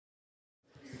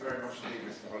much indeed,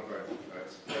 Mr. Holbrook.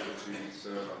 It's a pleasure to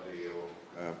serve under your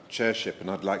chairship, and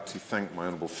I'd like to thank my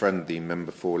honourable friend, the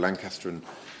member for Lancaster and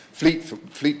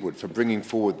Fleetwood, for bringing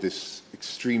forward this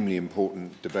extremely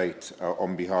important debate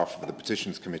on behalf of the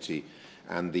Petitions Committee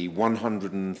and the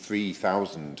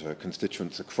 103,000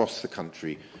 constituents across the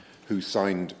country who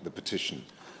signed the petition.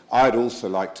 I'd also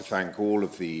like to thank all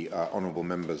of the honourable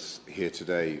members here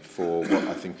today for what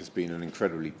I think has been an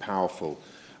incredibly powerful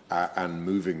and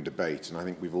moving debate, and I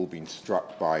think we've all been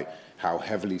struck by how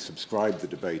heavily subscribed the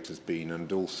debate has been,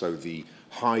 and also the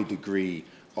high degree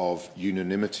of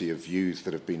unanimity of views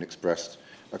that have been expressed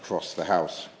across the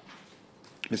House.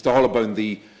 Mr. Hollowbone,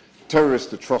 the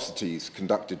terrorist atrocities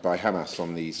conducted by Hamas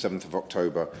on the 7th of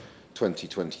October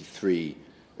 2023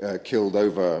 killed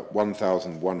over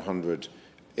 1,100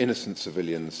 innocent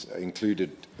civilians,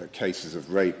 included cases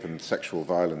of rape and sexual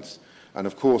violence, and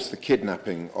of course the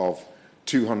kidnapping of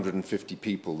 250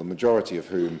 people, the majority of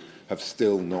whom have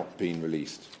still not been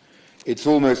released. It's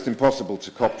almost impossible to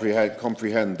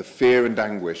comprehend the fear and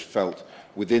anguish felt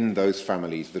within those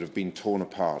families that have been torn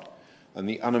apart, and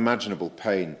the unimaginable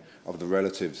pain of the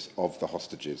relatives of the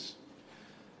hostages.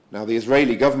 Now, the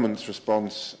Israeli government's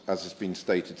response, as has been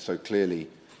stated so clearly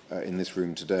in this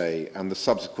room today, and the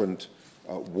subsequent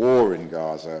war in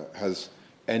Gaza has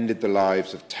ended the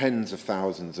lives of tens of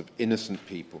thousands of innocent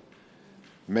people,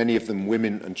 many of them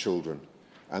women and children,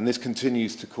 and this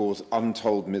continues to cause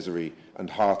untold misery and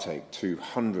heartache to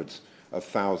hundreds of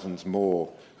thousands more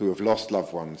who have lost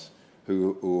loved ones,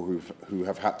 who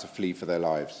have had to flee for their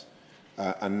lives,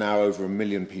 and now over 1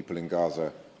 million people in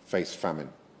Gaza face famine.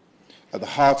 At the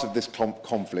heart of this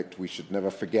conflict, we should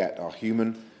never forget, are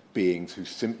human beings who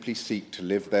simply seek to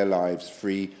live their lives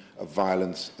free of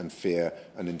violence and fear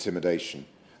and intimidation,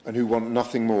 and who want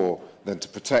nothing more than to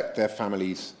protect their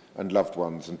families and loved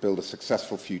ones and build a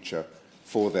successful future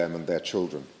for them and their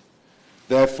children.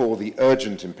 Therefore, the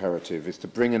urgent imperative is to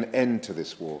bring an end to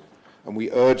this war, and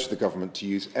we urge the government to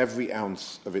use every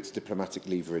ounce of its diplomatic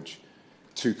leverage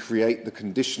to create the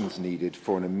conditions needed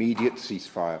for an immediate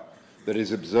ceasefire that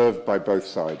is observed by both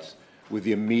sides, with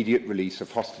the immediate release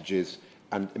of hostages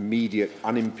and immediate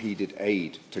unimpeded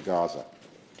aid to Gaza.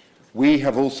 We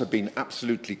have also been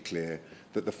absolutely clear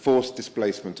that the forced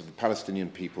displacement of the Palestinian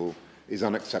people is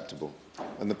unacceptable,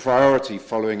 and the priority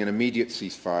following an immediate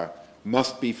ceasefire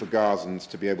must be for Gazans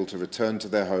to be able to return to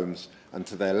their homes and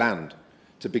to their land,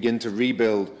 to begin to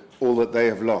rebuild all that they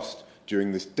have lost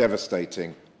during this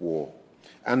devastating war,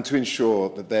 and to ensure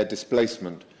that their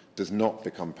displacement does not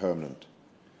become permanent.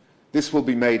 This will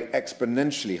be made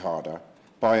exponentially harder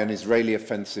by an Israeli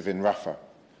offensive in Rafah,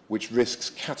 which risks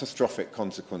catastrophic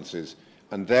consequences,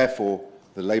 and therefore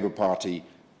the Labour Party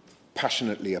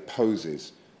passionately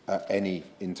opposes any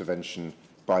intervention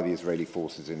by the Israeli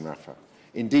forces in Rafah.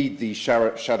 Indeed, the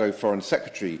Shadow Foreign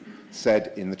Secretary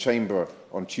said in the Chamber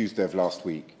on Tuesday of last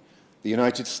week, the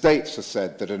United States has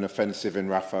said that an offensive in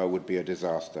Rafah would be a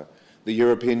disaster. The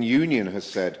European Union has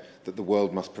said that the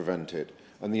world must prevent it,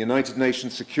 and the United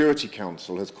Nations Security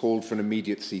Council has called for an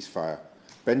immediate ceasefire.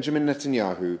 Benjamin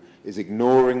Netanyahu is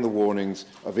ignoring the warnings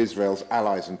of Israel's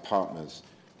allies and partners,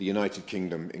 the United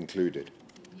Kingdom included.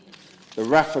 The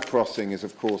Rafah crossing is,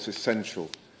 of course, essential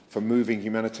for moving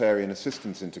humanitarian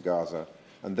assistance into Gaza,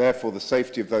 and therefore the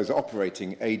safety of those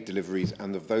operating aid deliveries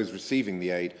and of those receiving the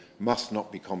aid must not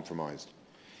be compromised.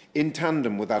 In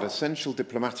tandem with that essential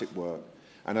diplomatic work,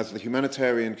 and as the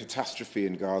humanitarian catastrophe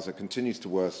in Gaza continues to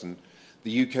worsen,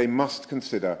 the UK must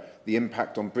consider the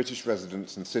impact on British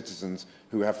residents and citizens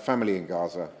who have family in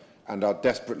Gaza and are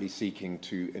desperately seeking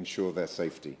to ensure their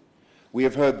safety. We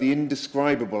have heard the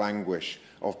indescribable anguish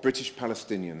of British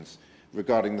Palestinians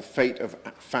regarding the fate of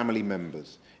family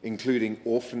members, including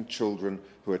orphaned children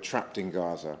who are trapped in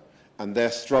Gaza, and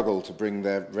their struggle to bring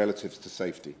their relatives to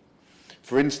safety.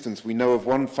 For instance, we know of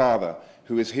one father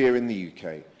who is here in the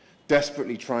UK,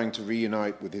 desperately trying to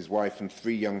reunite with his wife and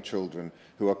 3 young children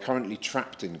who are currently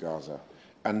trapped in Gaza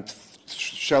and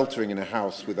sheltering in a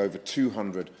house with over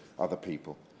 200 other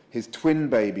people. His twin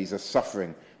babies are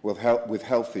suffering with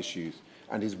health issues,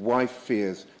 and his wife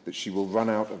fears that she will run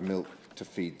out of milk to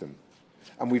feed them.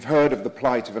 And we've heard of the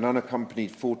plight of an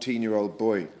unaccompanied 14-year-old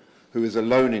boy who is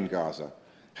alone in Gaza,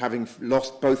 having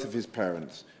lost both of his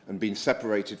parents and been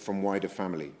separated from wider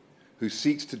family, who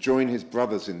seeks to join his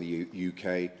brothers in the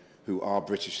UK who are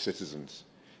British citizens.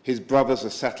 His brothers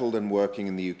are settled and working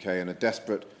in the UK and are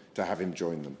desperate to have him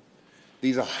join them.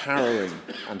 These are harrowing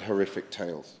and horrific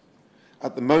tales.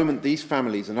 At the moment, these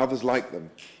families and others like them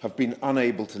have been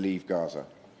unable to leave Gaza.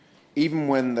 Even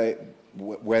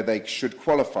where they should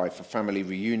qualify for family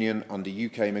reunion under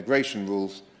UK immigration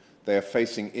rules, they are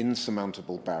facing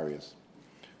insurmountable barriers.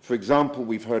 For example,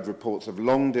 we've heard reports of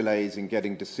long delays in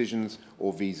getting decisions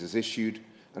or visas issued,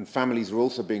 and families are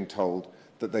also being told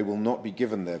that they will not be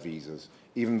given their visas,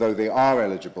 even though they are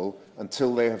eligible,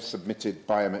 until they have submitted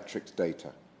biometrics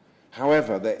data.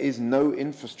 However, there is no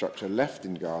infrastructure left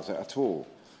in Gaza at all,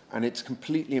 and it's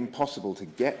completely impossible to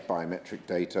get biometric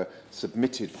data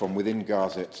submitted from within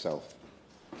Gaza itself.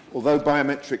 Although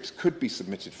biometrics could be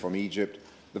submitted from Egypt,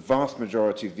 the vast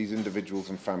majority of these individuals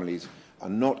and families are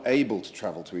not able to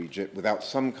travel to Egypt without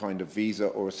some kind of visa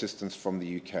or assistance from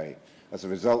the UK. As a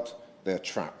result, they are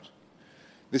trapped.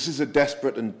 This is a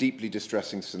desperate and deeply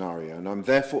distressing scenario, and I'm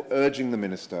therefore urging the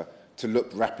Minister to look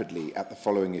rapidly at the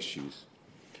following issues.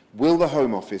 Will the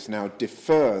Home Office now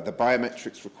defer the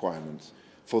biometrics requirements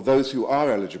for those who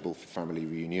are eligible for family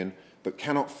reunion but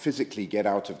cannot physically get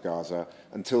out of Gaza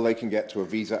until they can get to a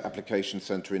visa application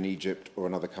centre in Egypt or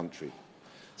another country?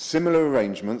 Similar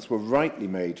arrangements were rightly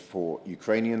made for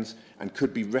Ukrainians and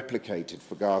could be replicated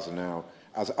for Gaza now,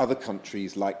 as other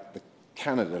countries like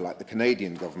Canada, like the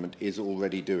Canadian government, is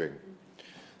already doing.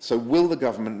 So will the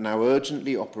government now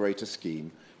urgently operate a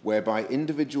scheme whereby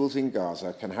individuals in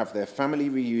Gaza can have their family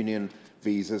reunion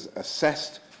visas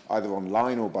assessed either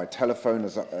online or by telephone,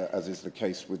 as is the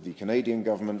case with the Canadian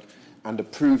government, and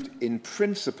approved in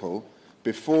principle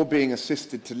before being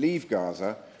assisted to leave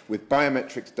Gaza, with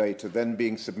biometrics data then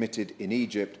being submitted in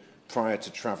Egypt prior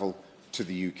to travel to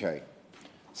the UK?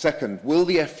 Second, will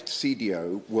the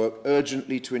FCDO work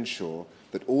urgently to ensure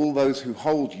that all those who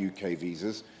hold UK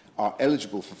visas are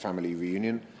eligible for family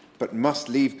reunion but must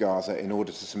leave Gaza in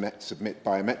order to submit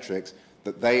biometrics,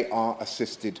 that they are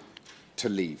assisted to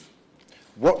leave?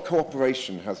 What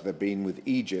cooperation has there been with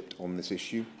Egypt on this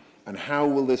issue, and how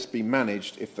will this be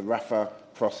managed if the Rafah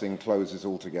crossing closes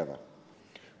altogether?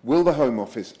 Will the Home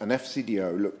Office and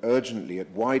FCDO look urgently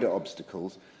at wider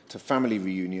obstacles to family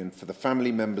reunion for the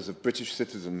family members of British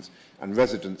citizens and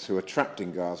residents who are trapped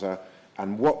in Gaza,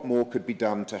 and what more could be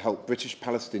done to help British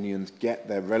Palestinians get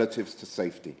their relatives to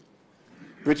safety?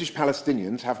 British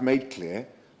Palestinians have made clear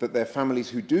that their families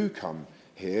who do come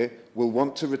here will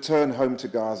want to return home to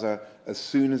Gaza as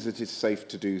soon as it is safe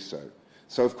to do so.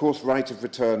 So, of course, right of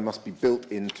return must be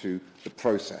built into the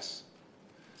process.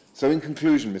 So, in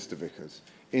conclusion, Mr. Vickers,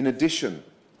 in addition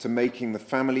to making the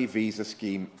family visa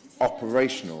scheme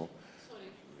operational...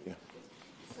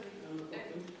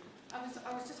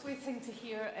 I was just waiting to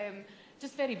hear,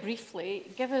 just very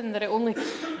briefly, given that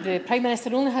the Prime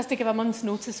Minister only has to give a month's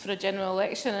notice for a general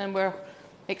election, and we're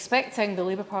expecting the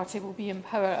Labour Party will be in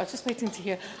power, I was just waiting to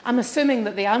hear. I'm assuming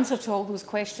that the answer to all those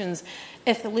questions,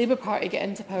 if the Labour Party get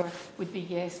into power, would be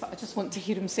yes, but I just want to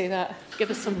hear him say that. Give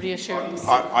us some reassurance.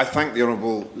 I thank the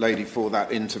Honourable Lady for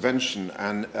that intervention,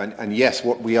 and yes,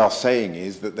 what we are saying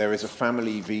is that there is a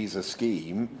family visa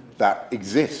scheme that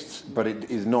exists, but it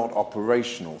is not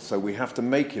operational. So we have to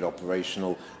make it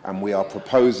operational, and we are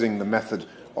proposing the method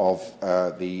of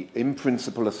the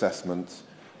in-principle assessments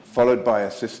followed by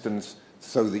assistance,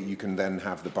 so that you can then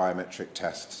have the biometric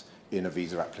tests in a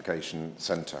visa application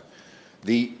centre.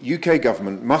 The UK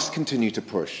government must continue to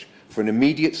push for an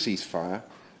immediate ceasefire,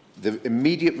 the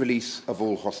immediate release of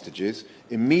all hostages,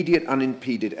 immediate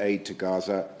unimpeded aid to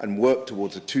Gaza, and work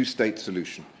towards a two-state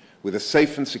solution with a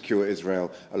safe and secure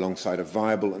Israel alongside a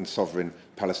viable and sovereign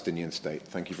Palestinian state.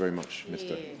 Thank you very much,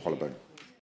 Mr. Hollowbone.